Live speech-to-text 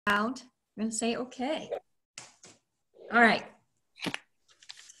I'm going to say okay. All right.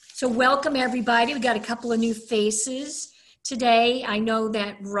 So welcome everybody. We got a couple of new faces today. I know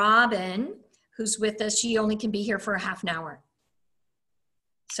that Robin, who's with us, she only can be here for a half an hour.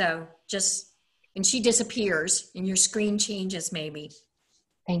 So and she disappears and your screen changes maybe.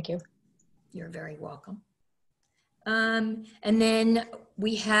 Thank you. You're very welcome. And then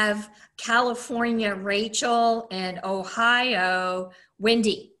we have California, Rachel, and Ohio,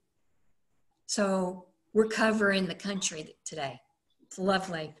 Wendy. So we're covering the country today. It's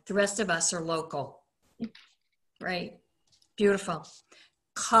lovely. The rest of us are local. Right? Beautiful.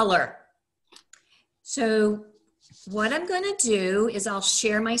 Color. So what I'm going to do is I'll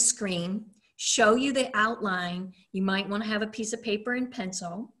share my screen, show you the outline. You might want to have a piece of paper and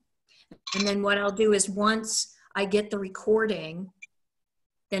pencil. And then what I'll do is once I get the recording,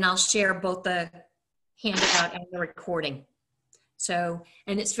 then I'll share both the handout and the recording. So,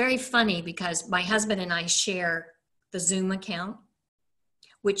 and it's very funny because my husband and I share the Zoom account,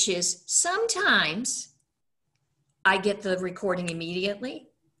 which is sometimes I get the recording immediately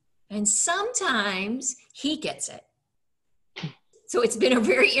and sometimes he gets it. So it's been a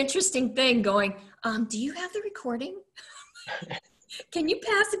very interesting thing going, do you have the recording? Can you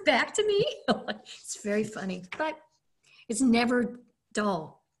pass it back to me? It's very funny, but it's never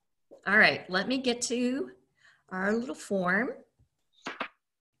dull. All right, let me get to our little form.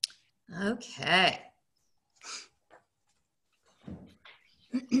 Okay.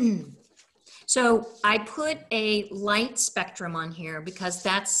 So I put a light spectrum on here because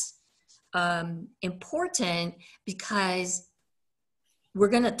that's important, because we're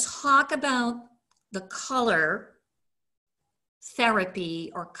going to talk about the color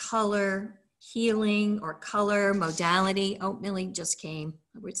therapy or color healing or color modality. Oh, Millie just came.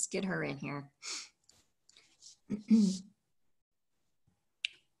 Let's get her in here.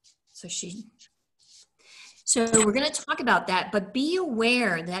 So we're going to talk about that, but be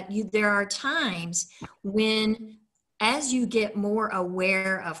aware that there are times when, as you get more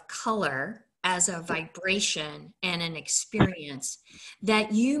aware of color as a vibration and an experience,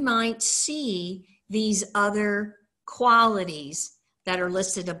 that you might see these other qualities that are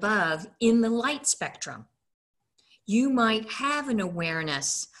listed above in the light spectrum. You might have an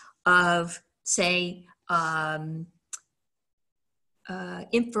awareness of, say,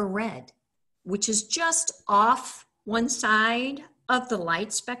 infrared, which is just off one side of the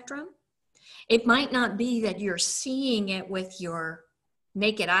light spectrum. It might not be that you're seeing it with your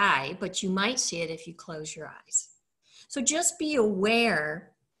naked eye, but you might see it if you close your eyes. So just be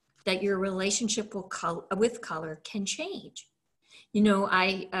aware that your relationship with color can change. You know,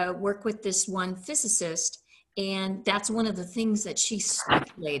 I work with this one physicist, and that's one of the things that she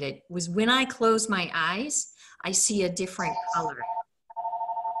speculated was when I close my eyes, I see a different color.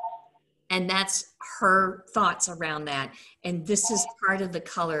 And that's her thoughts around that. And this is part of the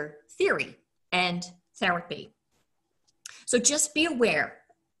color theory and therapy. So just be aware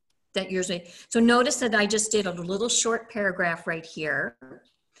that so notice that I just did a little short paragraph right here,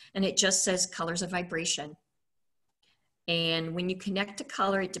 and it just says colors of vibration. And when you connect to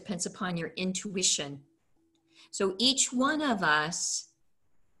color, it depends upon your intuition. So each one of us,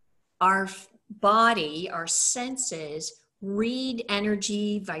 our body, our senses, read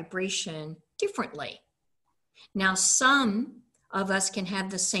energy, vibration differently. Now, some of us can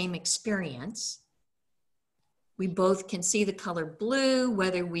have the same experience. We both can see the color blue,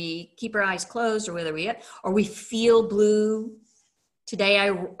 whether we keep our eyes closed or whether we feel blue. Today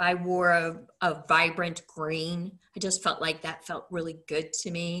I wore a vibrant green. I just felt like that felt really good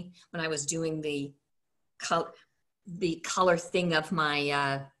to me when I was doing the color thing of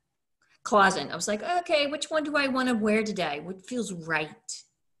my closet. I was like, okay, which one do I want to wear today? What feels right?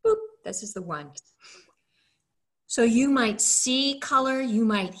 Boop, this is the one. So you might see color, you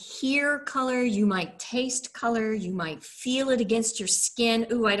might hear color, you might taste color, you might feel it against your skin.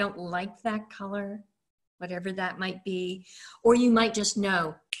 Ooh, I don't like that color, whatever that might be. Or you might just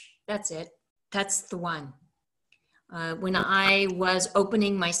know, that's it, that's the one. When I was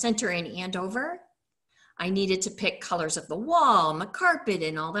opening my center in Andover, I needed to pick colors of the wall, my carpet,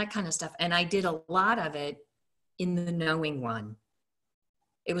 and all that kind of stuff. And I did a lot of it in the knowing one.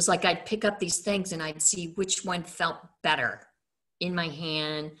 It was like I'd pick up these things and I'd see which one felt better in my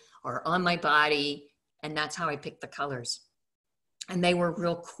hand or on my body. And that's how I picked the colors. And they were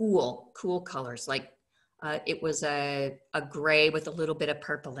real cool colors. Like it was a gray with a little bit of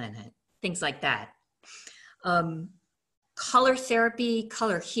purple in it, things like that. Color therapy,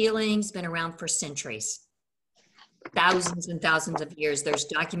 color healing's been around for centuries. Thousands and thousands of years. There's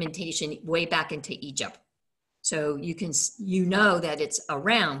documentation way back into Egypt So you know that it's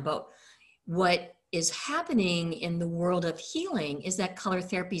around, but what is happening in the world of healing is that color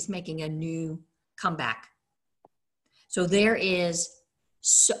therapy is making a new comeback. So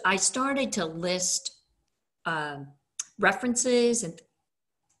I started to list references, and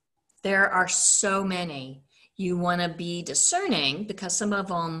there are so many. You want to be discerning because some of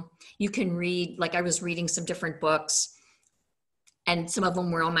them you can read, like I was reading some different books, and some of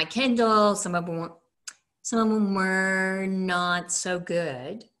them were on my Kindle, some of them were not so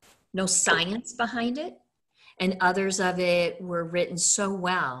good, no science behind it, and others of it were written so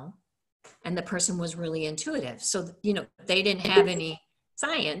well, and the person was really intuitive. So, they didn't have any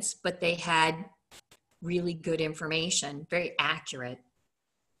science, but they had really good information, very accurate.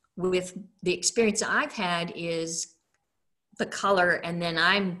 With the experience I've had is the color, and then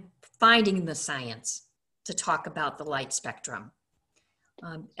I'm finding the science to talk about the light spectrum.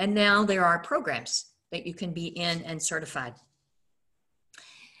 And now there are programs that you can be in and certified.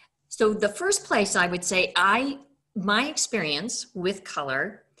 So the first place I would say my experience with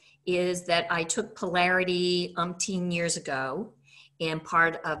color is that I took polarity umpteen years ago, and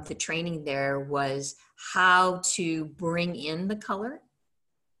part of the training there was how to bring in the color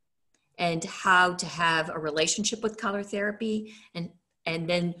and how to have a relationship with color therapy, and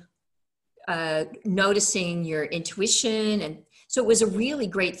then noticing your intuition. And so it was a really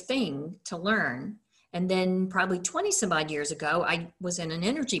great thing to learn. And then probably 20 some odd years ago, I was in an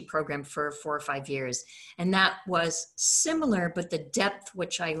energy program for 4 or 5 years. And that was similar, but the depth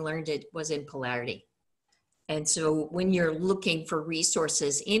which I learned it was in polarity. And so when you're looking for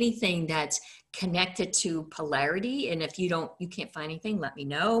resources, anything that's connected to polarity, and if you can't find anything, let me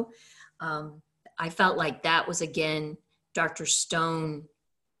know. I felt like that was, again, Dr. Stone,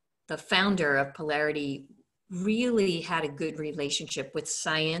 the founder of Polarity, really had a good relationship with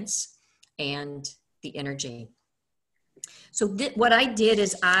science and the energy. So what I did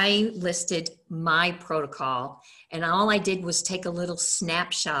is I listed my protocol, and all I did was take a little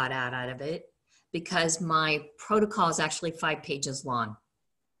snapshot out of it, because my protocol is actually 5 pages long.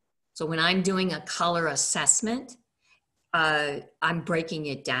 So when I'm doing a color assessment, I'm breaking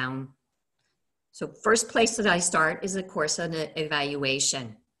it down. So first place that I start is, of course, an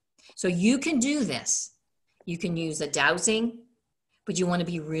evaluation. So you can do this. You can use a dowsing, but you want to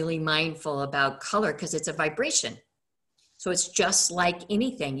be really mindful about color because it's a vibration. So it's just like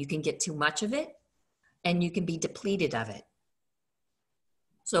anything. You can get too much of it and you can be depleted of it.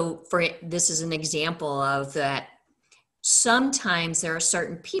 So this is an example of that. Sometimes there are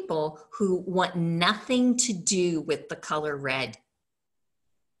certain people who want nothing to do with the color red.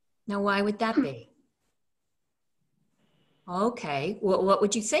 Now, why would that be? Okay, well, what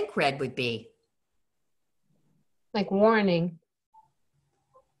would you think red would be? Like warning.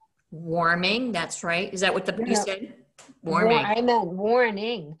 Warming, that's right. Is that what you said? Warming. I meant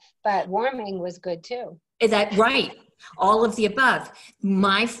warning, but warming was good too. Is that right? All of the above.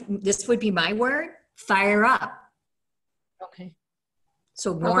 This would be my word, fire up. Okay.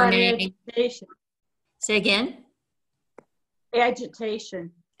 So warming. Agitation. Say again?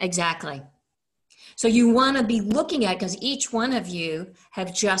 Agitation. Exactly. So you want to be looking at, because each one of you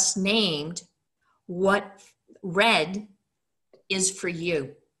have just named what red is for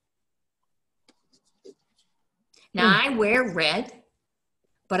you. Now I wear red,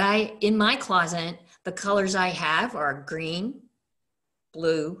 but in my closet, the colors I have are green,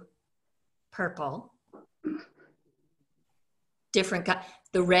 blue, purple, different.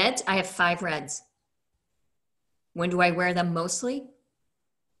 The reds, I have 5 reds. When do I wear them mostly?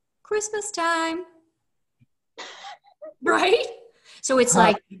 Christmas time. Right? So it's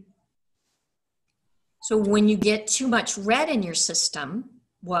like, so when you get too much red in your system,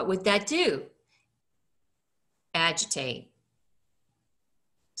 what would that do? Agitate.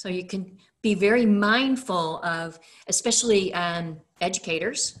 So you can be very mindful of, especially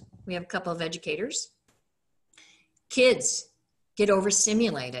educators. We have a couple of educators. Kids get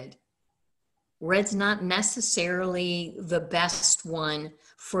overstimulated. Red's not necessarily the best one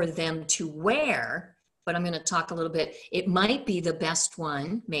for them to wear, but I'm going to talk a little bit. It might be the best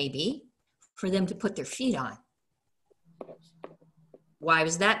one, maybe, for them to put their feet on. Why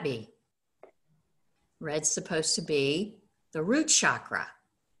would that be? Red's supposed to be the root chakra.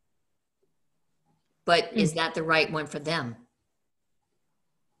 But is that the right one for them?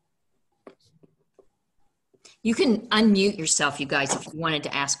 You can unmute yourself, you guys, if you wanted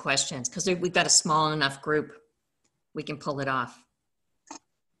to ask questions, because we've got a small enough group. We can pull it off.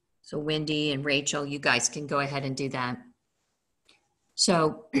 So Wendy and Rachel, you guys can go ahead and do that.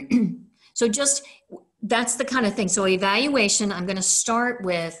 So, that's the kind of thing. So evaluation, I'm going to start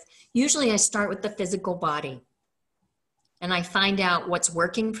with, usually I start with the physical body. and I find out what's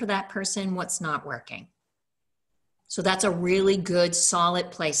working for that person, what's not working. So that's a really good, solid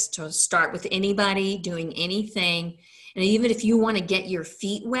place to start with anybody doing anything. And even if you want to get your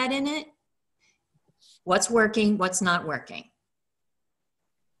feet wet in it, what's working, what's not working.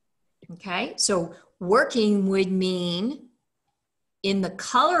 Okay, so working would mean in the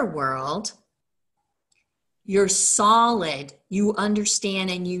color world, you're solid, you understand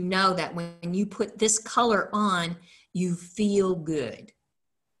and you know that when you put this color on, you feel good.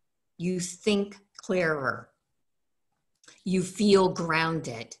 You think clearer. You feel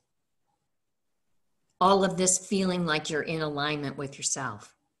grounded. All of this feeling like you're in alignment with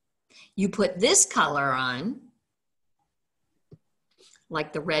yourself. You put this color on,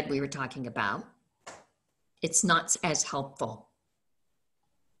 like the red we were talking about, it's not as helpful.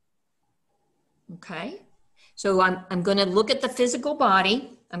 Okay? So I'm going to look at the physical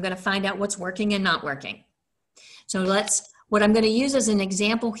body. I'm going to find out what's working and not working. So what I'm going to use as an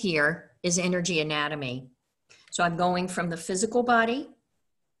example here is energy anatomy. So I'm going from the physical body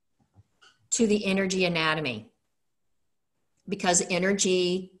to the energy anatomy, because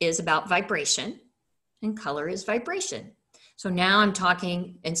energy is about vibration and color is vibration. So now I'm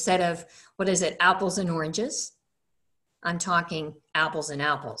talking, instead of, what is it, apples and oranges, I'm talking apples and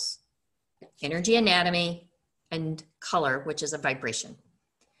apples. Energy anatomy and color, which is a vibration.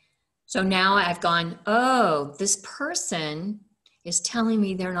 So now I've gone, oh, this person is telling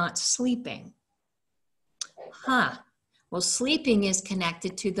me they're not sleeping. Huh. Well, sleeping is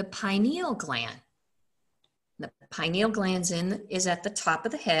connected to the pineal gland. The pineal gland is at the top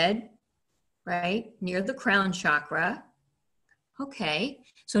of the head, right? Near the crown chakra. Okay.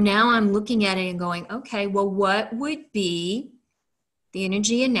 So now I'm looking at it and going, okay, well, what would be the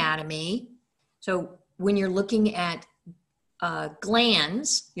energy anatomy? So when you're looking at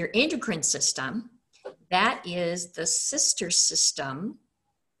glands, your endocrine system, that is the sister system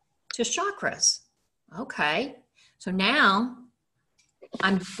to chakras. Okay, so now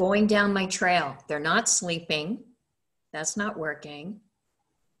I'm going down my trail. They're not sleeping. That's not working.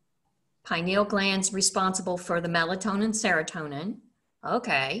 Pineal gland's responsible for the melatonin, serotonin.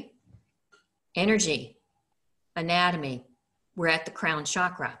 Okay. Energy, anatomy. We're at the crown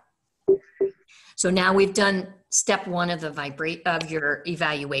chakra. So now we've done step one of your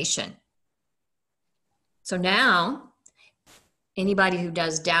evaluation. So now, anybody who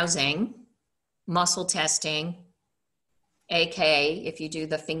does dowsing, muscle testing, AK, if you do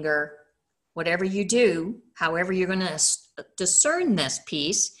the finger, whatever you do, however you're going to discern this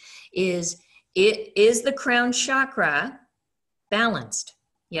piece, is the crown chakra balanced?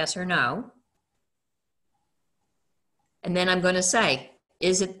 Yes or no? And then I'm going to say,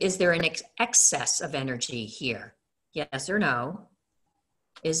 is there an excess of energy here? Yes or no?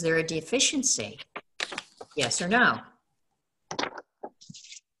 Is there a deficiency? Yes or no?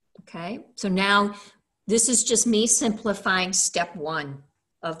 Okay, so now this is just me simplifying step one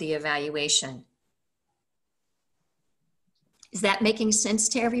of the evaluation. Is that making sense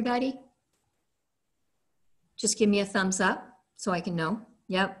to everybody? Just give me a thumbs up so I can know.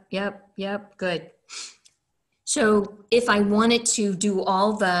 Yep, good. So if I wanted to do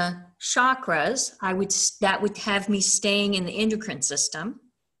all the chakras, that would have me staying in the endocrine system.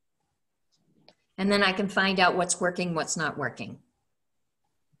 And then I can find out what's working, what's not working.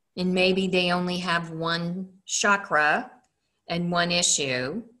 And maybe they only have one chakra and one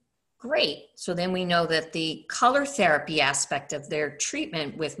issue. Great. So then we know that the color therapy aspect of their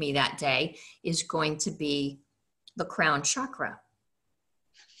treatment with me that day is going to be the crown chakra.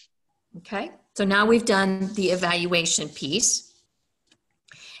 Okay. So now we've done the evaluation piece.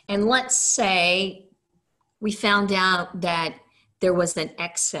 And let's say we found out that there was an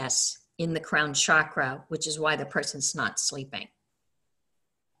excess in the crown chakra, which is why the person's not sleeping.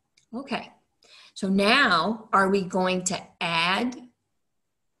 Okay, so now are we going to add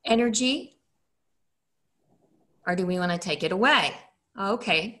energy or do we want to take it away?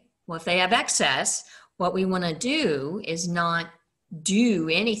 Okay, well, if they have excess, what we want to do is not do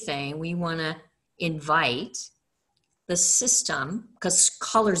anything. We want to invite the system, because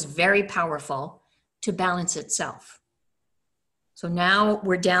color is very powerful, to balance itself. So now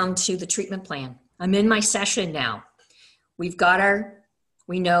we're down to the treatment plan. I'm in my session now. We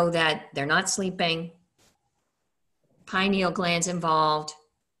know that they're not sleeping, pineal glands involved.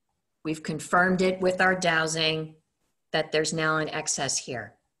 We've confirmed it with our dowsing that there's now an excess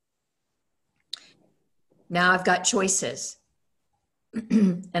here. Now I've got choices.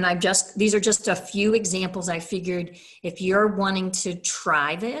 And these are just a few examples. I figured if you're wanting to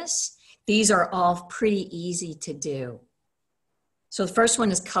try this, these are all pretty easy to do. So the first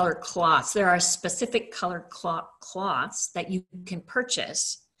one is color cloths. There are specific color cloths that you can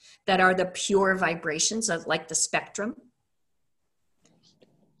purchase that are the pure vibrations of like the spectrum.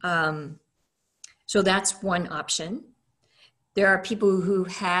 So that's one option. There are people who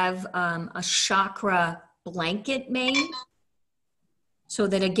have a chakra blanket made so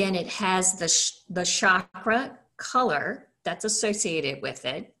that again, it has the chakra color that's associated with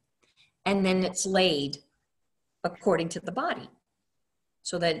it. And then it's laid according to the body.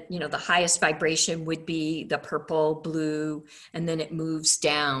 So that, you know, the highest vibration would be the purple, blue, and then it moves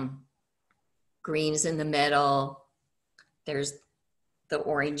down. Green is in the middle. There's the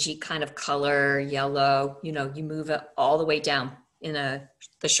orangey kind of color, yellow, you know, you move it all the way down in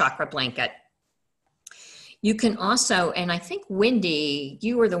the chakra blanket. You can also, and I think Wendy,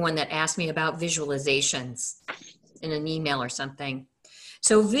 you were the one that asked me about visualizations in an email or something.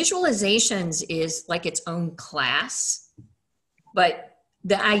 So visualizations is like its own class, but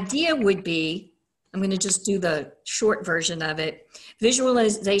the idea would be, I'm going to just do the short version of it,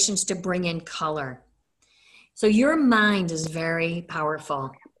 visualizations to bring in color. So your mind is very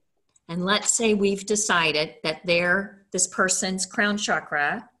powerful. And let's say we've decided that this person's crown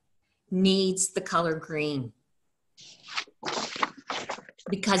chakra needs the color green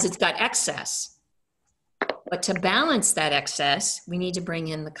because it's got excess. But to balance that excess, we need to bring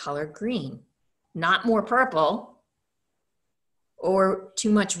in the color green, not more purple or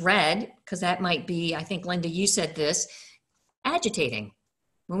too much red, because that might be, I think, Linda, you said this, agitating.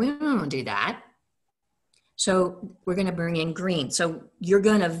 Well, we don't want to do that. So we're going to bring in green. So you're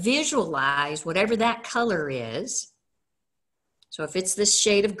going to visualize whatever that color is. So if it's this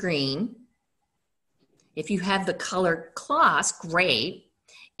shade of green, if you have the color cloths, great.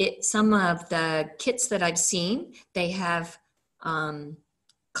 Some of the kits that I've seen, they have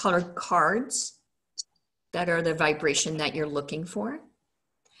colored cards that are the vibration that you're looking for.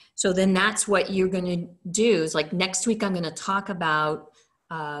 So then that's what you're going to do is like next week, I'm going to talk about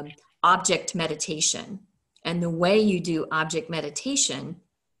object meditation. And the way you do object meditation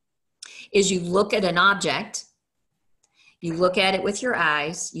is you look at an object, you look at it with your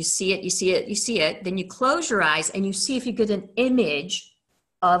eyes, you see it, you see it, you see it, then you close your eyes and you see if you get an image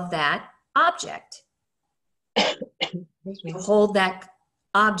of that object. You hold that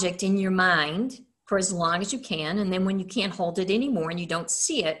object in your mind for as long as you can, and then when you can't hold it anymore and you don't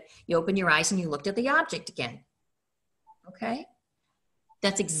see it, you open your eyes and you look at the object again. Okay?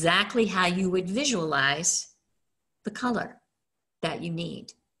 That's exactly how you would visualize the color that you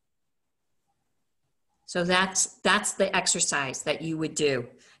need. So that's the exercise that you would do.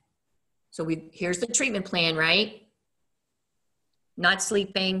 So here's the treatment plan, right? Not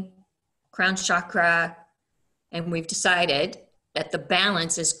sleeping, crown chakra, and we've decided that the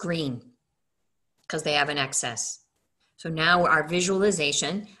balance is green because they have an excess. So now our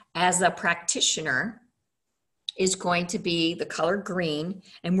visualization as a practitioner is going to be the color green,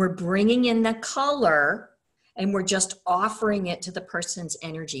 and we're bringing in the color and we're just offering it to the person's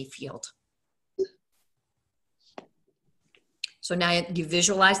energy field. So now you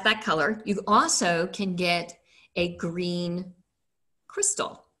visualize that color. You also can get a green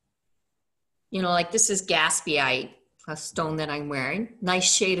crystal. You know, like this is gaspiite, a stone that I'm wearing,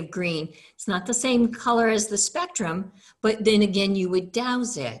 nice shade of green. It's not the same color as the spectrum, but then again, you would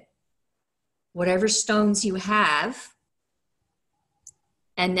douse it. Whatever stones you have,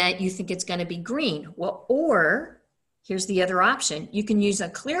 and that you think it's going to be green. Well, or here's the other option. You can use a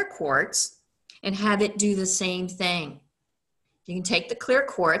clear quartz and have it do the same thing. You can take the clear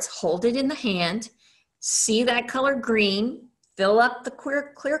quartz, hold it in the hand, see that color green, fill up the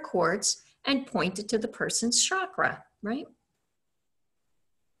clear quartz, and point it to the person's chakra, right?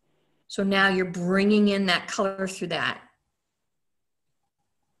 So now you're bringing in that color through that.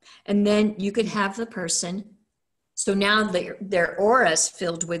 And then you could have the person, so now their aura is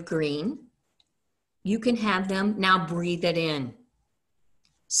filled with green. You can have them now breathe it in.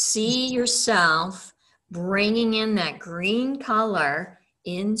 See yourself bringing in that green color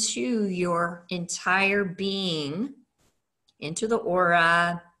into your entire being, into the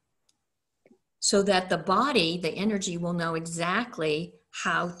aura, so that the body, the energy, will know exactly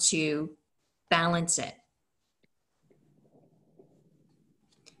how to balance it.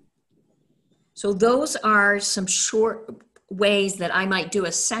 So those are some short ways that I might do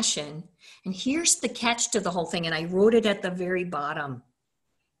a session. And here's the catch to the whole thing, and I wrote it at the very bottom.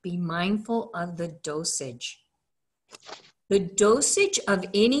 Be mindful of the dosage. The dosage of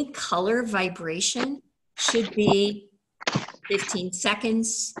any color vibration should be 15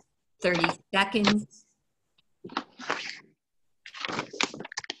 seconds, 30 seconds,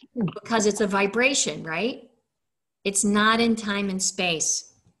 because it's a vibration, right? It's not in time and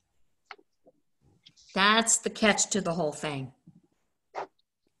space. That's the catch to the whole thing.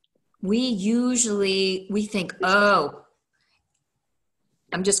 We think, oh,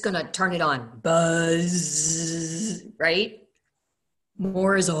 I'm just going to turn it on. Buzz, right?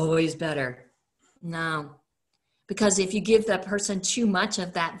 More is always better. No. Because if you give that person too much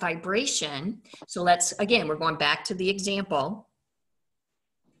of that vibration, so again, we're going back to the example.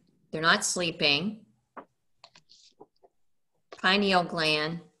 They're not sleeping. Pineal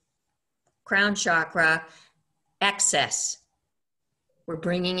gland, crown chakra, excess. We're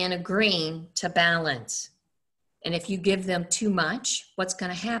bringing in a green to balance. And if you give them too much, what's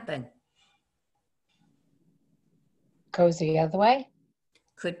going to happen? Goes the other way?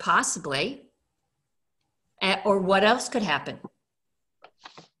 Could possibly. Or what else could happen?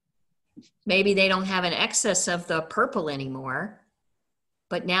 Maybe they don't have an excess of the purple anymore,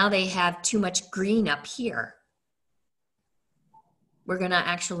 but now they have too much green up here. We're going to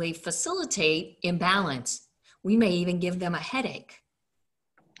actually facilitate imbalance. We may even give them a headache.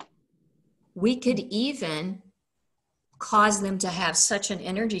 We could even cause them to have such an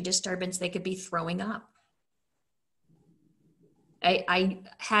energy disturbance they could be throwing up. I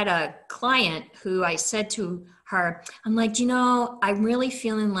had a client who I said to her, I'm like, I'm really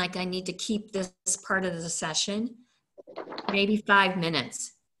feeling like I need to keep this part of the session, maybe 5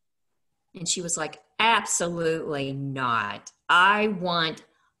 minutes. And she was like, absolutely not. I want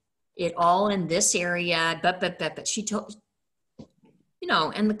it all in this area, but she told,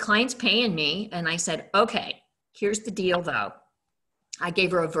 and the client's paying me. And I said, okay, here's the deal though. I gave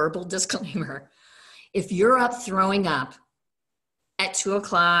her a verbal disclaimer. If you're up throwing up at 2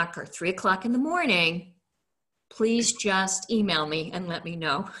 o'clock or 3 o'clock in the morning, please just email me and let me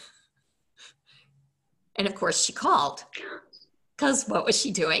know. And of course she called, because what was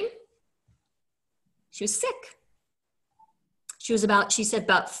she doing? She was sick. She said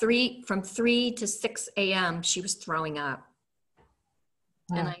from 3 to 6 a.m. she was throwing up.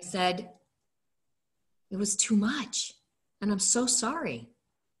 Wow. And I said, it was too much. And I'm so sorry.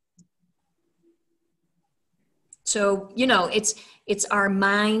 So, it's our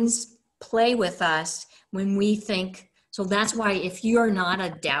minds play with us when we think. So that's why if you're not a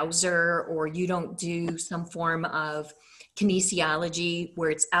dowser or you don't do some form of kinesiology where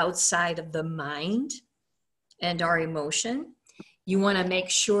it's outside of the mind and our emotion, you want to make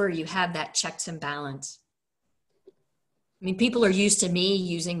sure you have that checks and balance. I mean, people are used to me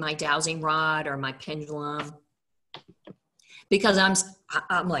using my dowsing rod or my pendulum because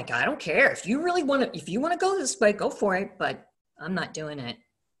I'm like, I don't care. If you want to go this way, go for it, but I'm not doing it.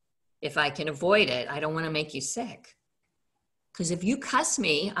 If I can avoid it, I don't want to make you sick. Because if you cuss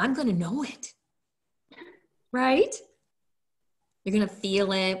me, I'm going to know it. Right? You're going to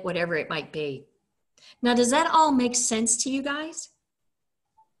feel it, whatever it might be. Now, does that all make sense to you guys?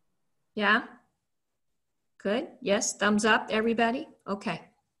 Yeah? Good? Yes? Thumbs up, everybody? Okay.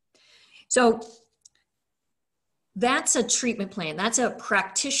 So that's a treatment plan. That's a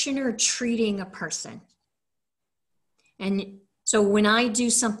practitioner treating a person. And so when I do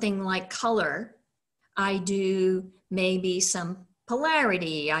something like color, I do maybe some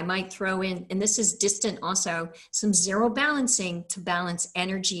polarity. I might throw in, and this is distant also, some zero balancing to balance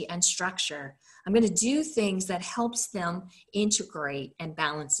energy and structure. I'm going to do things that helps them integrate and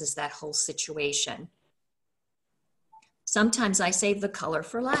balances that whole situation. Sometimes I save the color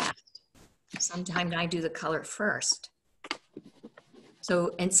for last. Sometimes I do the color first.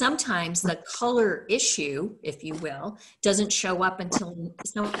 So, and sometimes the color issue, if you will, doesn't show up until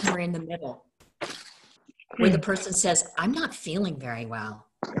somewhere in the middle, where the person says, I'm not feeling very well.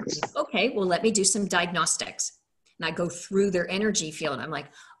 Okay, well, let me do some diagnostics. And I go through their energy field. I'm like,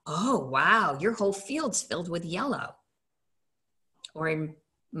 oh, wow, your whole field's filled with yellow. Or in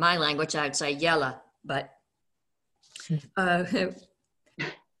my language, I would say yellow, but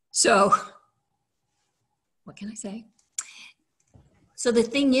so what can I say? So the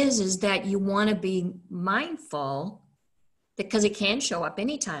thing is that you want to be mindful because it can show up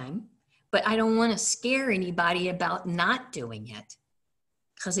anytime, but I don't want to scare anybody about not doing it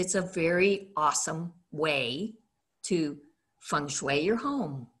because it's a very awesome way to feng shui your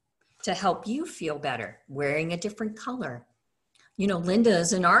home, to help you feel better, wearing a different color. Linda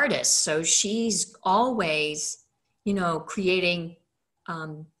is an artist, so she's always, creating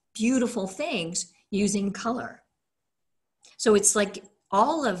beautiful things using color. So it's like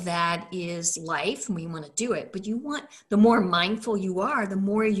all of that is life and we want to do it, but the more mindful you are, the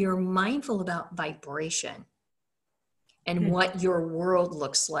more you're mindful about vibration and what your world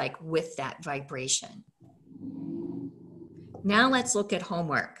looks like with that vibration. Now let's look at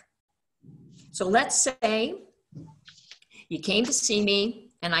homework. So let's say You came to see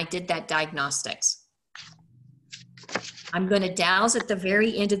me and I did that diagnostics. I'm going to dowse at the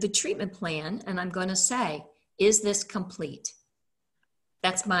very end of the treatment plan and I'm going to say, is this complete?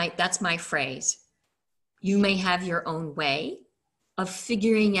 That's my phrase. You may have your own way of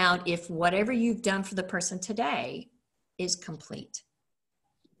figuring out if whatever you've done for the person today is complete.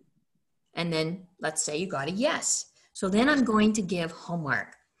 And then let's say you got a yes. So then I'm going to give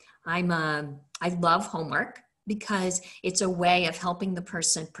homework. I love homework because it's a way of helping the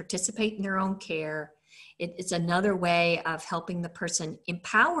person participate in their own care. It's another way of helping the person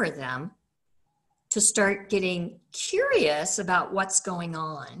empower them to start getting curious about what's going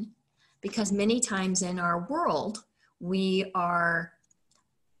on. Because many times in our world, we are,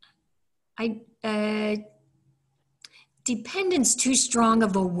 dependence too strong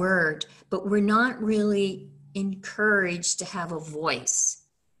of a word, but we're not really encouraged to have a voice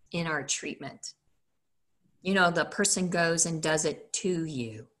in our treatment. You know, the person goes and does it to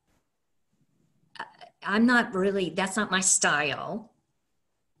you. That's not my style.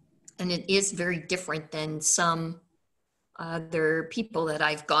 And it is very different than some other people that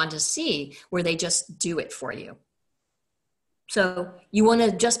I've gone to see where they just do it for you. So you want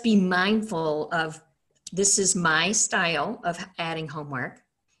to just be mindful of, this is my style of adding homework.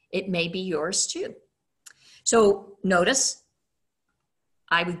 It may be yours too. So notice,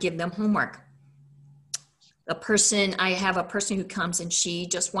 I would give them homework. I have a person who comes and she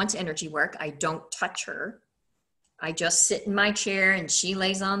just wants energy work. I don't touch her. I just sit in my chair and she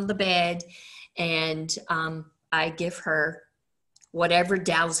lays on the bed and I give her whatever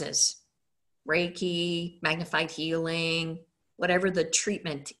douses, Reiki, magnified healing, whatever the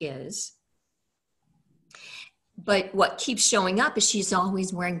treatment is. But what keeps showing up is she's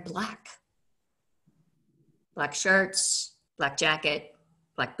always wearing black. Black shirts, black jacket,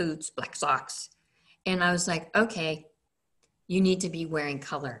 black boots, black socks. And I was like, okay, you need to be wearing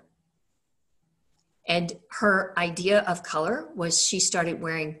color. And her idea of color was she started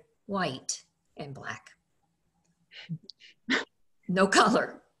wearing white and black. No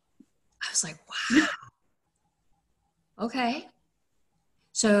color. I was like, wow. Okay.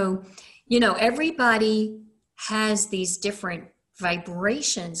 So, you know, everybody has these different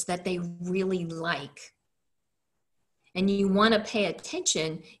vibrations that they really like. And you want to pay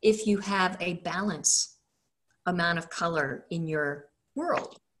attention if you have a balanced amount of color in your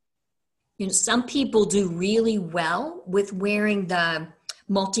world. You know, some people do really well with wearing the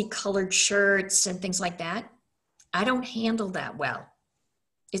multicolored shirts and things like that. I don't handle that well.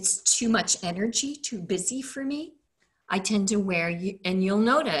 It's too much energy, too busy for me. I tend to wear, and you'll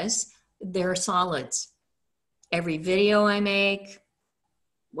notice they're solids. Every video I make,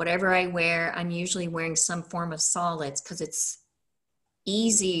 whatever I wear, I'm usually wearing some form of solids because it's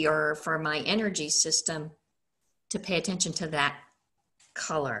easier for my energy system to pay attention to that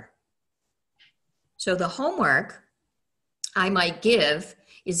color. So the homework I might give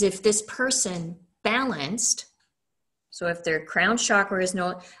is if this person balanced, so if their crown chakra is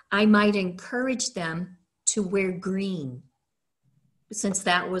no, I might encourage them to wear green, since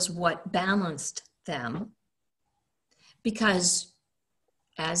that was what balanced them. Because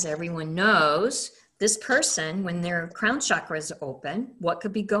as everyone knows, this person, when their crown chakra is open, what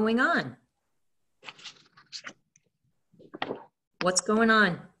could be going on? What's going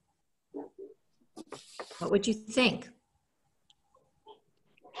on? What would you think?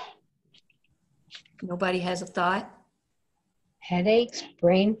 Nobody has a thought? Headaches,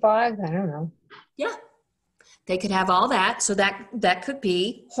 brain fog, I don't know. Yeah, they could have all that. So that could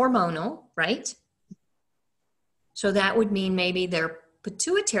be hormonal, right? So that would mean maybe their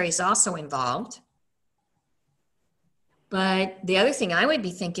pituitary is also involved. But the other thing I would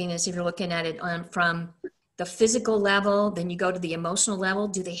be thinking is, if you're looking at it from the physical level, then you go to the emotional level,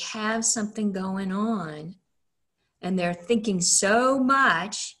 do they have something going on? And they're thinking so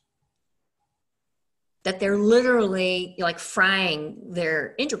much that they're literally like frying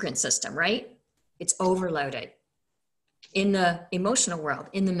their endocrine system, right? It's overloaded. In the emotional world,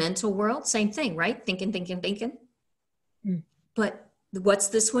 in the mental world, same thing, right? Thinking. Mm. But what's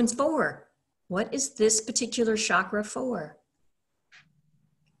this one's for? What is this particular chakra for?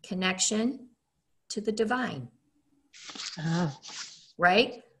 Connection to the divine. Oh.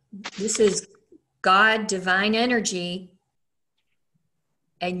 Right? This is God, divine energy.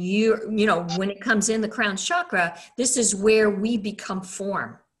 And you know, when it comes in the crown chakra, this is where we become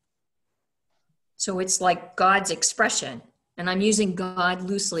form. So it's like God's expression. And I'm using God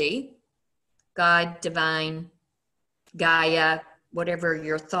loosely. God, divine, Gaia, whatever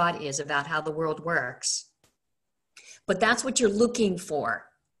your thought is about how the world works. But that's what you're looking for,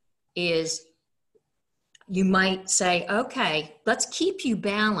 is you might say, okay, let's keep you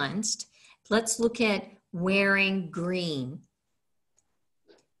balanced. Let's look at wearing green.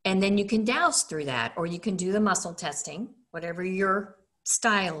 And then you can douse through that, or you can do the muscle testing, whatever your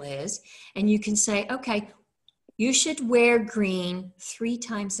style is. And you can say, okay, you should wear green 3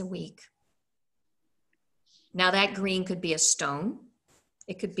 times a week. Now that green could be a stone.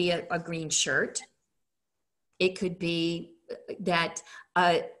 It could be a green shirt. It could be that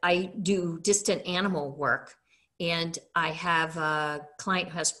I do distant animal work, and I have a client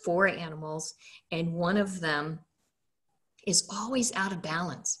who has 4 animals, and one of them is always out of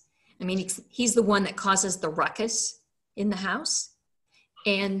balance. I mean, he's the one that causes the ruckus in the house.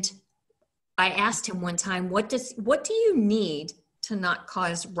 And I asked him one time, what do you need to not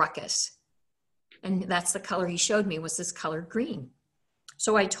cause ruckus? And that's the color he showed me, was this color green.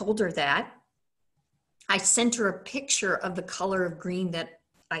 So I told her that. I sent her a picture of the color of green that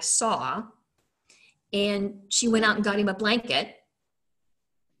I saw, and she went out and got him a blanket,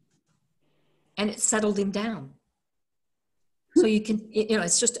 and it settled him down. So you can,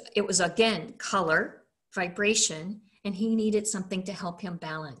 it was again, color, vibration, and he needed something to help him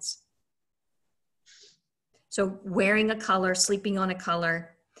balance. So wearing a color, sleeping on a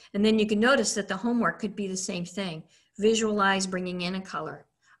color, and then you can notice that the homework could be the same thing. Visualize bringing in a color.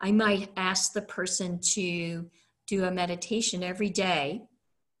 I might ask the person to do a meditation every day,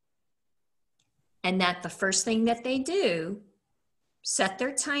 and that the first thing that they do, set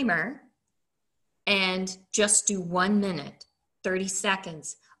their timer and just do 1 minute, 30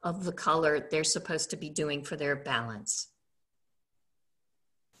 seconds of the color they're supposed to be doing for their balance.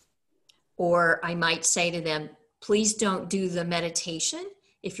 Or I might say to them, please don't do the meditation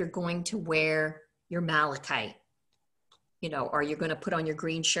if you're going to wear your malachite, or you're going to put on your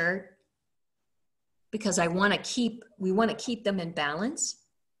green shirt, because we want to keep them in balance.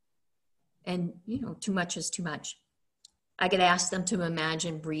 And, too much is too much. I could ask them to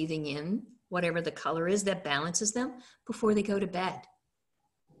imagine breathing in whatever the color is that balances them before they go to bed.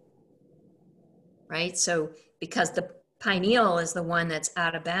 Right? So because the pineal is the one that's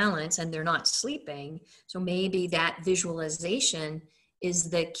out of balance and they're not sleeping, so maybe that visualization is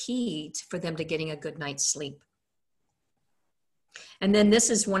the key for them to getting a good night's sleep. And then this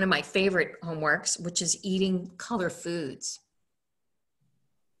is one of my favorite homeworks, which is eating color foods.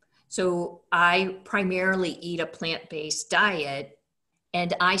 So I primarily eat a plant-based diet,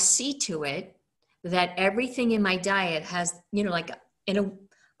 and I see to it that everything in my diet has,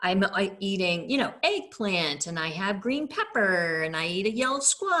 I'm eating, eggplant, and I have green pepper, and I eat a yellow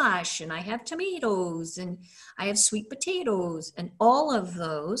squash, and I have tomatoes, and I have sweet potatoes, and all of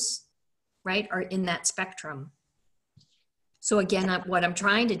those, right, are in that spectrum. So again, what I'm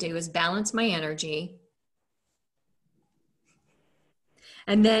trying to do is balance my energy.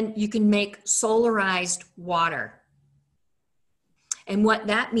 And then you can make solarized water. And what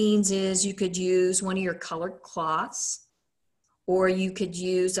that means is you could use one of your colored cloths, or you could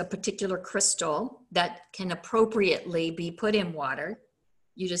use a particular crystal that can appropriately be put in water.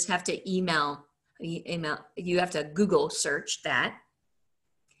 You just have to you have to Google search that.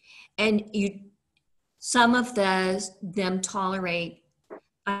 And some of them tolerate,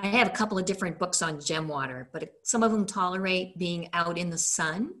 I have a couple of different books on gem water, but some of them tolerate being out in the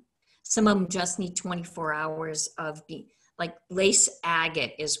sun. Some of them just need 24 hours of like lace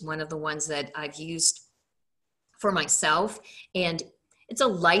agate is one of the ones that I've used for myself. And it's a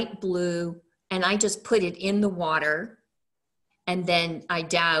light blue, and I just put it in the water, and then I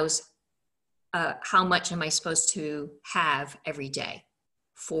douse how much am I supposed to have every day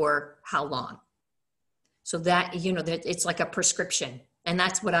for how long. So that, that it's like a prescription. And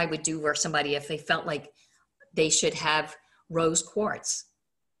that's what I would do for somebody if they felt like they should have rose quartz.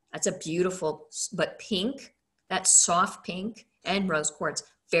 That's a beautiful, but pink, that's soft pink and rose quartz,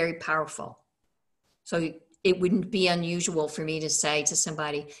 very powerful. So it wouldn't be unusual for me to say to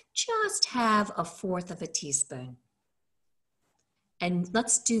somebody, just have 1/4 of a teaspoon. And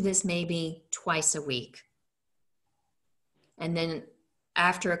let's do this maybe twice a week. And then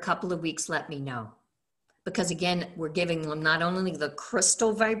after a couple of weeks, let me know. Because again, we're giving them not only the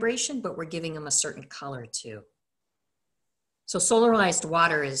crystal vibration, but we're giving them a certain color too. So solarized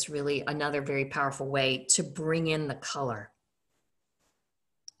water is really another very powerful way to bring in the color.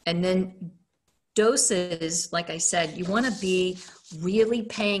 And then doses, like I said, you want to be really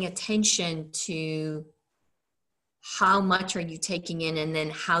paying attention to how much are you taking in, and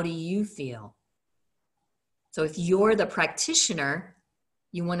then how do you feel? So if you're the practitioner,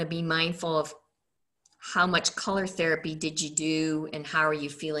 you want to be mindful of how much color therapy did you do, and how are you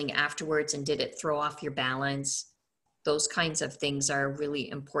feeling afterwards, and did it throw off your balance? Those kinds of things are really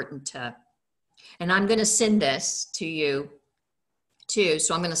important to And I'm going to send this to you too.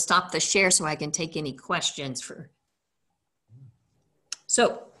 So I'm going to stop the share so I can take any questions for.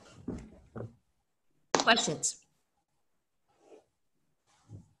 So, questions?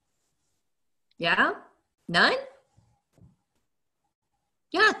 Yeah? None?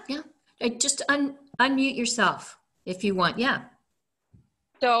 Yeah. Just unmute yourself if you want. Yeah.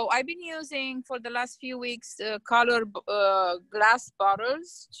 So I've been using for the last few weeks color glass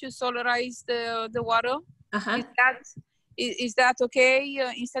bottles to solarize the water. Uh-huh. Is that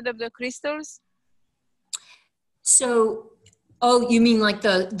okay instead of the crystals? So, oh, you mean like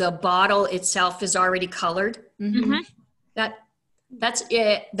the bottle itself is already colored? Mm-hmm. That's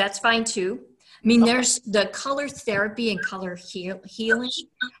it. That's fine too. I mean, there's the color therapy and color healing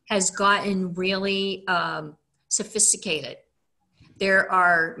has gotten really sophisticated. There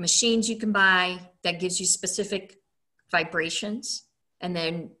are machines you can buy that gives you specific vibrations, and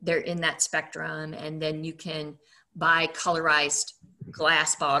then they're in that spectrum. And then you can buy colorized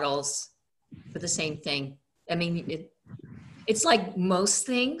glass bottles for the same thing. I mean, it's like most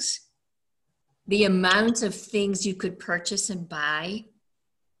things. The amount of things you could purchase and buy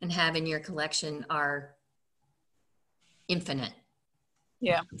and have in your collection are infinite.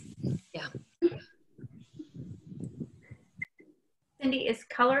 Yeah. Cindy, is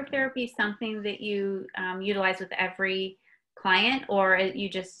color therapy something that you utilize with every client, or you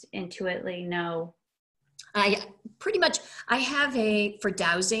just intuitively know? I pretty much, for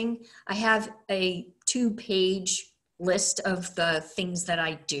dowsing, I have a 2-page list of the things that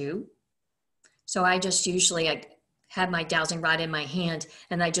I do. So I just usually, I have my dowsing rod in my hand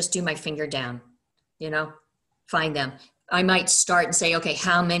and I just do my finger down, find them. I might start and say, okay,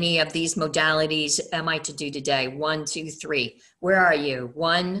 how many of these modalities am I to do today? 1, 2, 3. Where are you?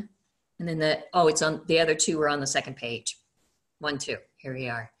 1. And then it's on the other 2 are on the second page. 1, 2, here we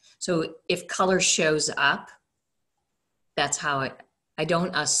are. So if color shows up, that's how I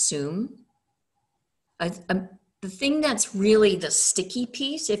don't assume. The thing that's really the sticky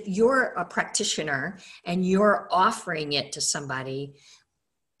piece, if you're a practitioner and you're offering it to somebody,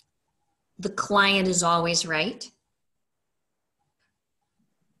 the client is always right.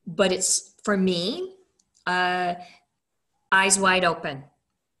 But it's, for me, eyes wide open.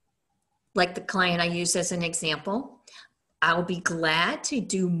 Like the client I use as an example, I'll be glad to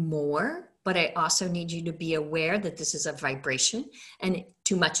do more, but I also need you to be aware that this is a vibration and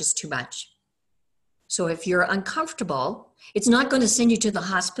too much is too much. So if you're uncomfortable, it's not going to send you to the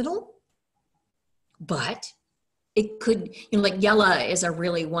hospital, but it could, like yellow is a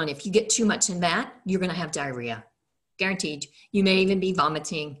really one. If you get too much in that, you're going to have diarrhea. Guaranteed. You may even be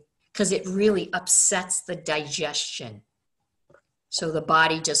vomiting because it really upsets the digestion. So the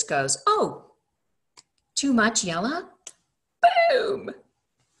body just goes, oh, too much yellow? Boom!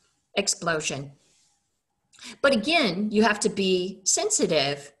 Explosion. But again, you have to be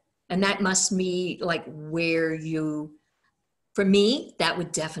sensitive. And that must be like for me, that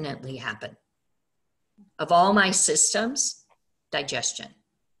would definitely happen. Of all my systems, digestion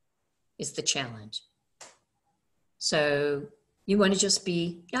is the challenge. So you want to just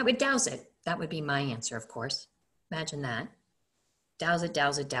I would douse it. That would be my answer, of course. Imagine that. Douse it,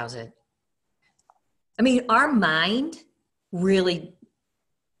 douse it, douse it. I mean, our mind really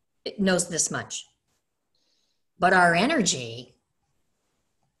knows this much. But our energy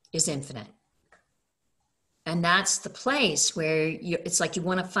is infinite. And that's the place where it's like you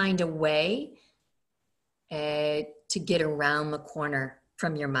want to find a way to get around the corner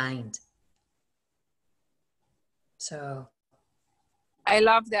from your mind. So I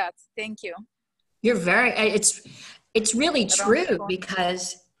love that. Thank you. You're it's really true,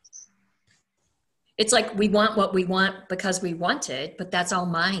 because it's like we want what we want because we want it, but that's all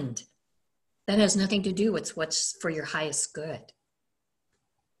mind. That has nothing to do with what's for your highest good.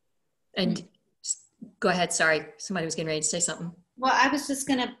 And go ahead. Sorry. Somebody was getting ready to say something. Well, I was just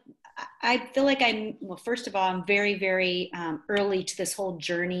I feel like first of all, I'm very, very early to this whole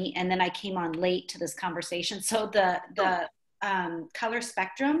journey. And then I came on late to this conversation. So the color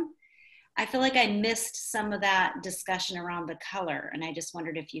spectrum, I feel like I missed some of that discussion around the color. And I just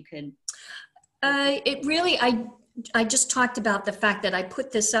wondered if you could. I just talked about the fact that I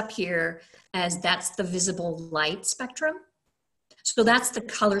put this up here as that's the visible light spectrum. So that's the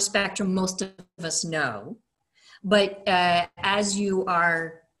color spectrum most of us know. But as you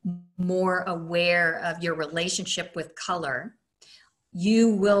are more aware of your relationship with color, you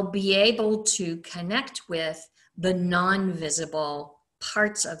will be able to connect with the non-visible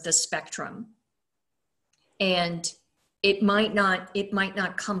parts of the spectrum. And it might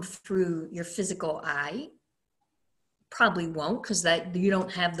not come through your physical eye, probably won't, because that you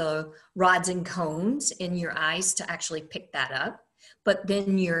don't have the rods and cones in your eyes to actually pick that up. But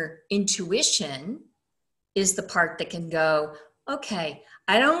then your intuition is the part that can go, okay,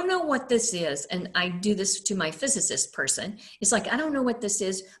 I don't know what this is. And I do this to my physicist person. It's like, I don't know what this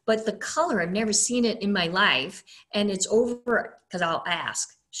is, but the color, I've never seen it in my life. And it's over, because I'll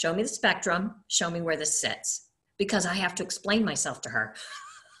ask, show me the spectrum, show me where this sits, because I have to explain myself to her.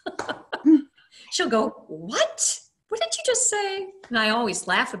 She'll go, what? What did you just say? And I always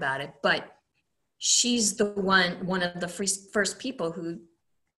laugh about it, but she's the one of the first people who,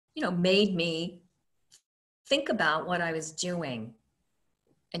 made me think about what I was doing.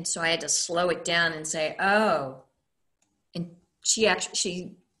 And so I had to slow it down and say, oh, and she's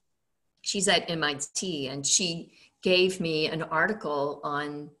at MIT, and she gave me an article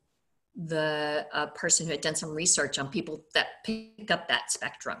on the person who had done some research on people that pick up that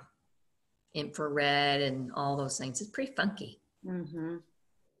spectrum, infrared and all those things. It's pretty funky. Mm-hmm.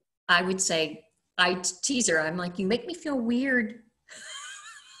 I would say, I tease her, I'm like, you make me feel weird.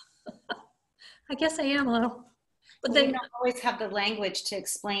 I guess I am a little. But then we don't always have the language to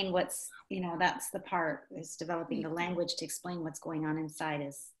explain what's, that's the part, is developing the language to explain what's going on inside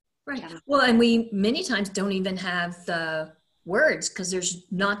is. right. Well, and we many times don't even have the words, because there's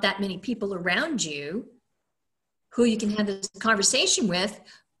not that many people around you who you can have this conversation with,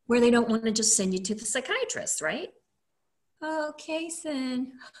 where they don't want to just send you to the psychiatrist, right? Okay,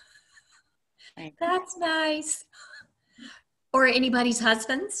 son. Right. That's nice. Or anybody's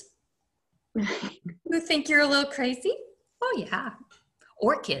husbands who think you're a little crazy. Oh, yeah.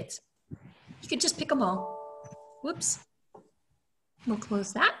 Or kids. You could just pick them all. Whoops. We'll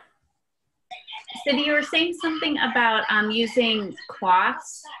close that. Cindy, you were saying something about using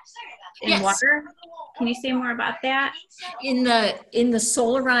cloths in Yes. water. Can you say more about that? In the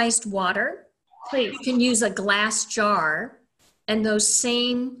solarized water, Please. you can use a glass jar, and those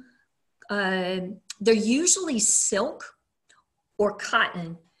same, they're usually silk or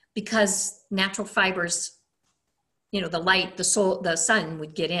cotton, because natural fibers, the light, the sun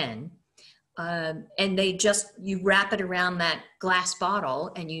would get in. And you wrap it around that glass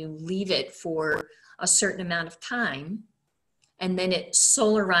bottle and you leave it for a certain amount of time. And then it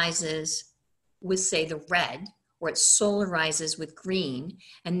solarizes with, say, the red, or it solarizes with green.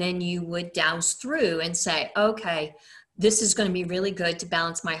 And then you would douse through and say, okay, this is going to be really good to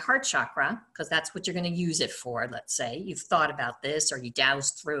balance my heart chakra, because that's what you're going to use it for. Let's say you've thought about this, or you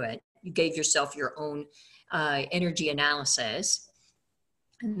doused through it. You gave yourself your own energy analysis.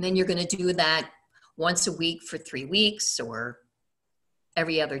 And then you're going to do that once a week for 3 weeks, or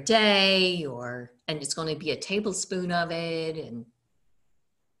every other day, and it's going to be a tablespoon of it. And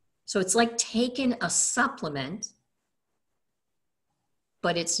so it's like taking a supplement,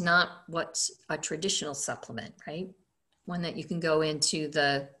 but it's not what's a traditional supplement, right? One that you can go into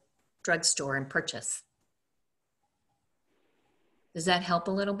the drugstore and purchase. Does that help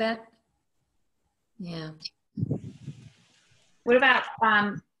a little bit? Yeah. What about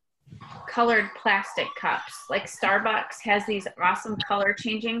colored plastic cups? Like Starbucks has these awesome color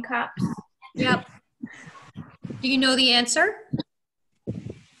changing cups. Yep. Do you know the answer?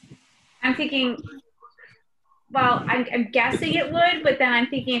 I'm thinking, well, I'm guessing it would, but then I'm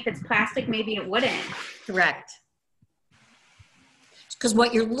thinking if it's plastic, maybe it wouldn't. Correct. Because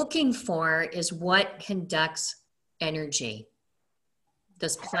what you're looking for is what conducts energy.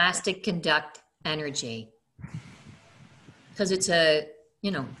 Does plastic conduct energy? Because it's a,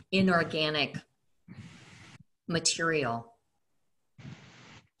 inorganic material.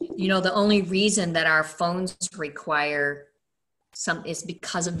 The only reason that our phones require some is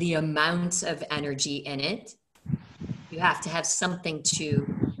because of the amounts of energy in it. You have to have something to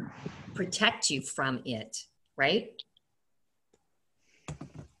protect you from it, right?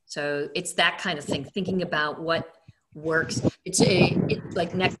 So it's that kind of thing, thinking about what works. It's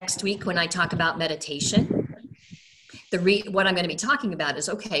like next week when I talk about meditation, what I'm going to be talking about is,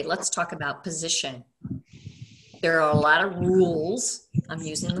 okay, let's talk about position. There are a lot of rules. I'm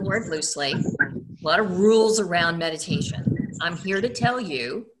using the word loosely. A lot of rules around meditation. I'm here to tell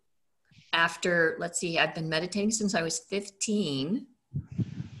you, after, I've been meditating since I was 15.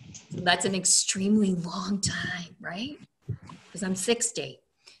 That's an extremely long time, right? Because I'm 60.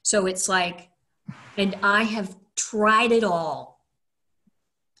 So it's like, and I have tried it all.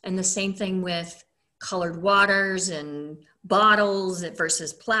 And the same thing with colored waters and bottles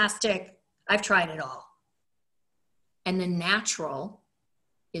versus plastic. I've tried it all. And the natural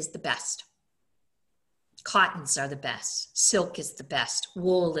is the best. Cottons are the best. Silk is the best.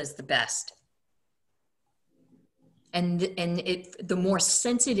 Wool is the best. And the more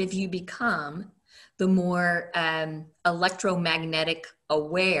sensitive you become, the more electromagnetic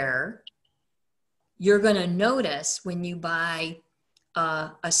aware you're going to notice when you buy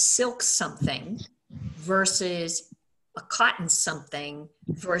a silk something versus a cotton something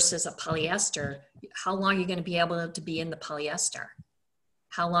versus a polyester. How long are you going to be able to be in the polyester?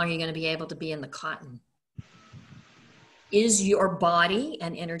 How long are you going to be able to be in the cotton? Is your body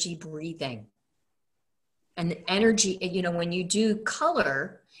and energy breathing? And the energy, you know, when you do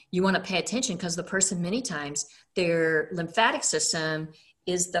color, you want to pay attention because the person, many times, their lymphatic system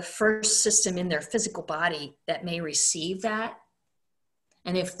is the first system in their physical body that may receive that.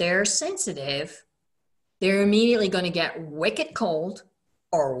 And if they're sensitive, they're immediately going to get wicked cold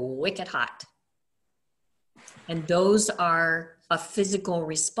or wicked hot. And those are a physical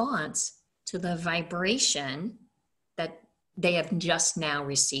response to the vibration that they have just now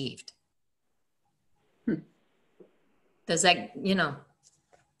received. Does that, you know,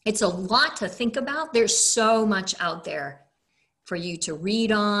 it's a lot to think about. There's so much out there for you to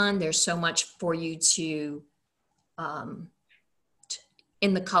read on. There's so much for you to,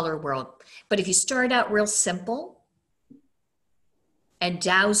 in the color world. But if you start out real simple and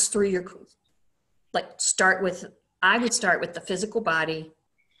douse through your, like I would start with the physical body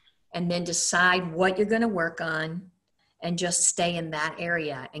and then decide what you're going to work on and just stay in that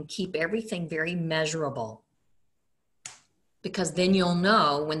area and keep everything very measurable. Because then you'll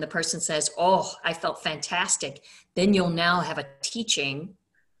know when the person says, oh, I felt fantastic, then you'll now have a teaching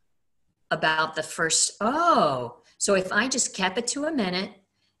about the first, oh, so if I just kept it to a minute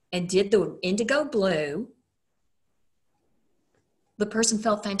and did the indigo blue, the person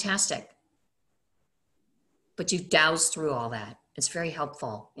felt fantastic. But you've doused through all that. It's very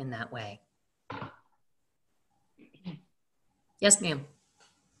helpful in that way. Yes, ma'am.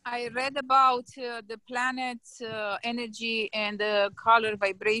 I read about the planet's energy and the color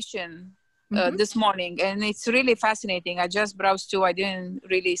vibration this morning, and it's really fascinating. I just browsed too. I didn't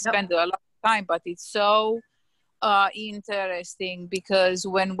really spend a lot of time, but it's so interesting because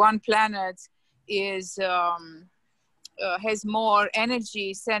when one planet is has more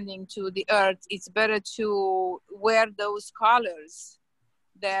energy sending to the earth, it's better to wear those colors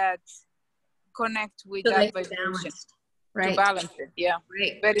that connect with So that they're vibration. balanced. Right. To balance it, yeah.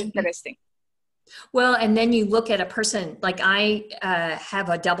 Right. Very interesting. Well, and then you look at a person, like I have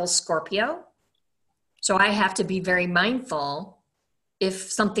a double Scorpio. So I have to be very mindful if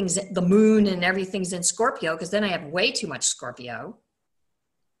something's the moon and everything's in Scorpio, because then I have way too much Scorpio.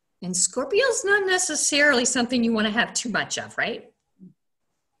 And Scorpio is not necessarily something you want to have too much of, right?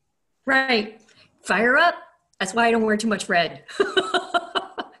 Right. Fire up. That's why I don't wear too much red.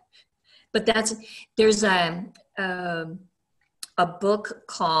 But there's a book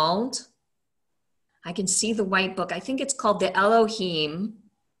called, I can see the white book. I think it's called The Elohim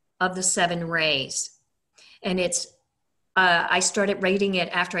of the Seven Rays. And it's, I started reading it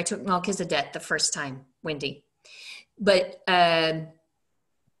after I took Melchizedek the first time, Wendy. But, and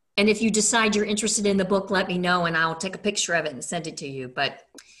if you decide you're interested in the book, let me know and I'll take a picture of it and send it to you. But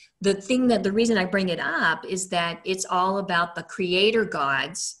the reason I bring it up is that it's all about the creator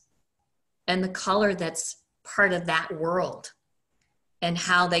gods and the color that's part of that world and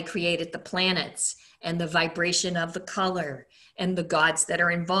how they created the planets and the vibration of the color and the gods that are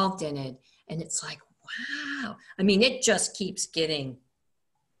involved in it. And it's like, wow. I mean, it just keeps getting.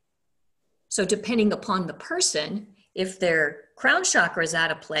 So depending upon the person, if their crown chakra is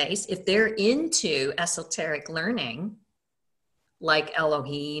out of place, if they're into esoteric learning, like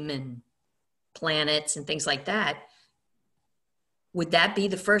Elohim and planets and things like that, would that be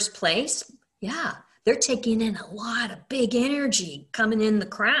the first place? Yeah, they're taking in a lot of big energy coming in the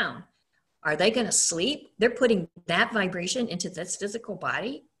crown. Are they going to sleep? They're putting that vibration into this physical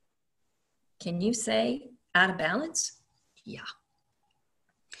body. Can you say out of balance? Yeah.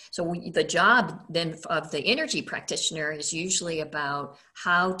 So the job then of the energy practitioner is usually about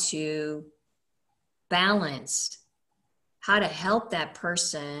how to balance, how to help that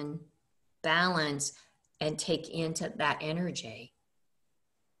person balance and take into that energy.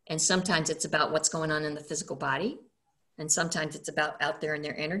 And sometimes it's about what's going on in the physical body. And sometimes it's about out there in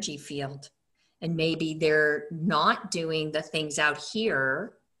their energy field. And maybe they're not doing the things out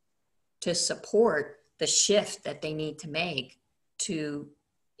here to support the shift that they need to make to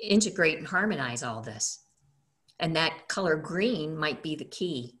integrate and harmonize all this. And that color green might be the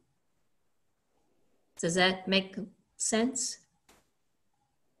key. Does that make sense?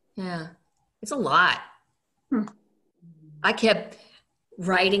 Yeah, it's a lot. I kept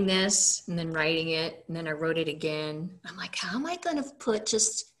writing this and then writing it, and then I wrote it again. I'm like, how am I going to put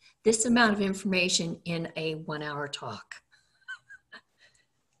just this amount of information in a 1 hour talk?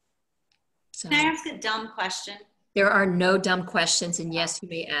 So Can I ask a dumb question? there are no dumb questions, and yes, you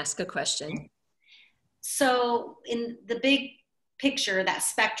may ask a question. So in the big picture, that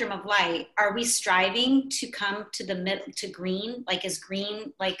spectrum of light, are we striving to come to the middle, to green? Like, is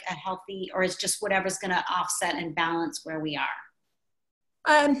green like a healthy, or is just whatever's going to offset and balance where we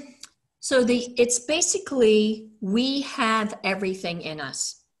are? So it's basically, we have everything in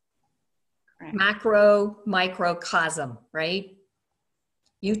us. Correct. Macro, microcosm, right?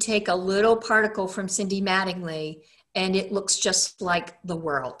 You take a little particle from Cindy Mattingly and it looks just like the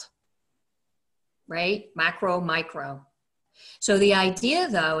world, right? Macro, micro. So the idea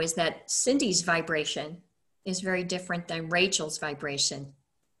though is that Cindy's vibration is very different than Rachel's vibration.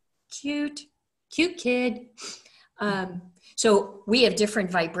 Cute kid. So we have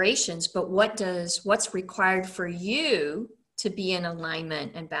different vibrations, but what's required for you to be in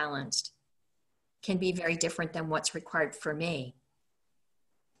alignment and balanced can be very different than what's required for me.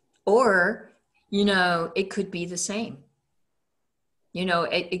 Or, it could be the same.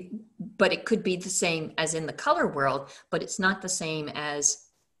 But it could be the same as in the color world, but it's not the same as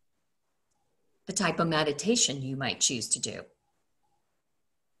the type of meditation you might choose to do.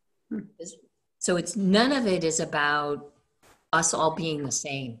 So none of it is about us all being the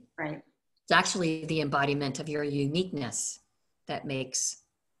same. Right. It's actually the embodiment of your uniqueness that makes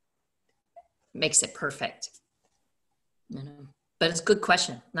it perfect. But it's a good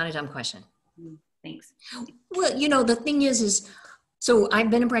question, not a dumb question. Thanks. Well, the thing is so I've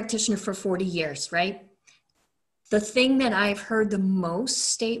been a practitioner for 40 years, right? The thing that I've heard the most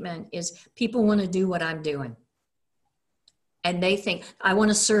statement is people want to do what I'm doing. And they think, I want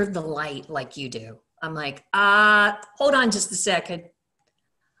to serve the light like you do. I'm like, hold on just a second.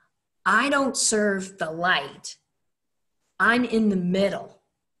 I don't serve the light. I'm in the middle.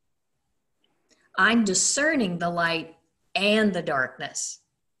 I'm discerning the light and the darkness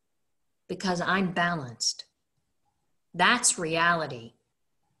because I'm balanced. That's reality,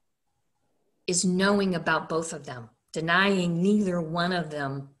 is knowing about both of them, denying neither one of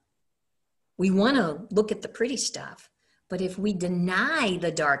them. We want to look at the pretty stuff, but if we deny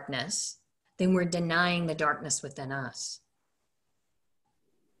the darkness, then we're denying the darkness within us.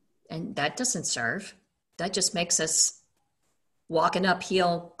 And that doesn't serve. That just makes us walking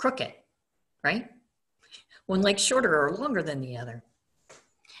uphill crooked, right? One leg shorter or longer than the other.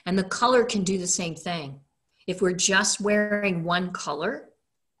 And the color can do the same thing. If we're just wearing one color,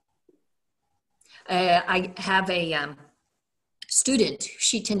 I have a student,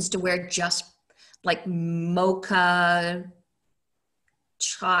 she tends to wear just like mocha,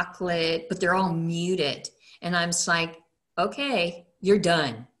 chocolate, but they're all muted. And I'm just like, okay, you're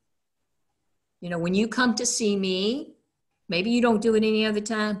done. When you come to see me, maybe you don't do it any other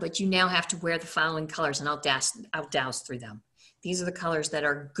time, but you now have to wear the following colors, and I'll douse through them. These are the colors that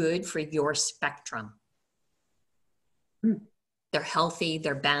are good for your spectrum. They're healthy,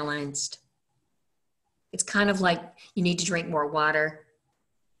 they're balanced. It's kind of like you need to drink more water.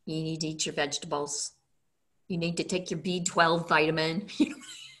 You need to eat your vegetables. You need to take your B12 vitamin.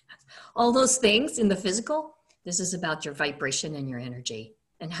 All those things in the physical. This is about your vibration and your energy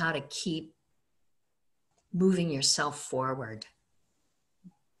and how to keep moving yourself forward.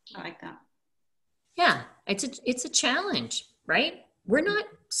 I like that. Yeah, it's a challenge, right? We're not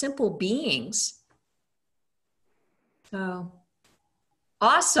simple beings. So,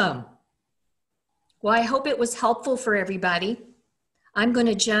 awesome. Well, I hope it was helpful for everybody. I'm going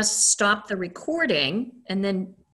to just stop the recording and then